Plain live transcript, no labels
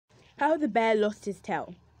How the bear lost his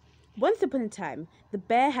tail. Once upon a time, the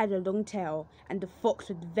bear had a long tail, and the fox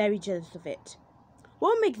was very jealous of it.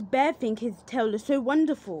 "What makes Bear think his tail is so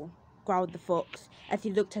wonderful?" growled the fox, as he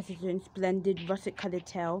looked at his own splendid russet-coloured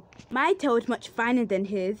tail. "My tail is much finer than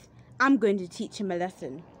his. I'm going to teach him a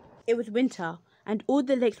lesson." It was winter, and all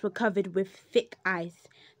the lakes were covered with thick ice.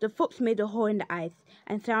 The fox made a hole in the ice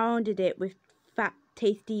and surrounded it with fat,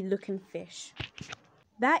 tasty-looking fish.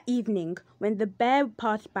 That evening, when the bear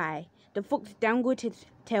passed by, the fox dangled his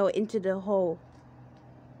tail into the hole,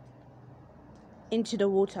 into the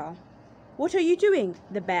water. "What are you doing?"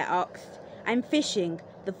 the bear asked. "I'm fishing,"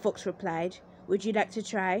 the fox replied. "Would you like to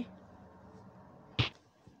try?"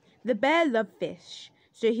 The bear loved fish,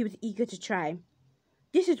 so he was eager to try.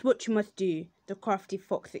 "This is what you must do," the crafty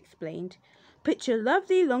fox explained. "Put your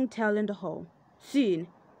lovely long tail in the hole. Soon,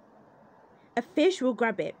 a fish will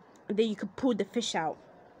grab it, and then you can pull the fish out.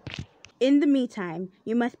 In the meantime,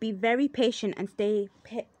 you must be very patient and stay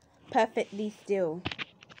perfectly still."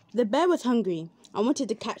 The bear was hungry and wanted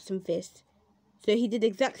to catch some fish, so he did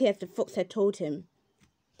exactly as the fox had told him.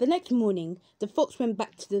 The next morning, the fox went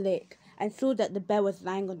back to the lake and saw that the bear was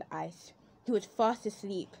lying on the ice. He was fast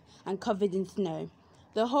asleep and covered in snow.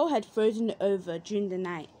 The hole had frozen over during the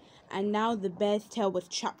night, and now the bear's tail was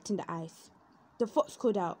trapped in the ice. The fox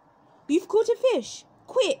called out, "You've caught a fish!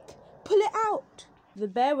 Quick, pull it out!" The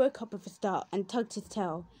bear woke up with a start and tugged his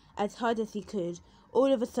tail as hard as he could. All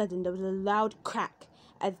of a sudden, there was a loud crack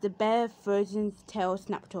as the bear's frozen tail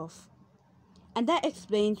snapped off. And that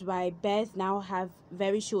explains why bears now have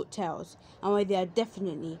very short tails and why they are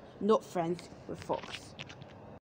definitely not friends with fox.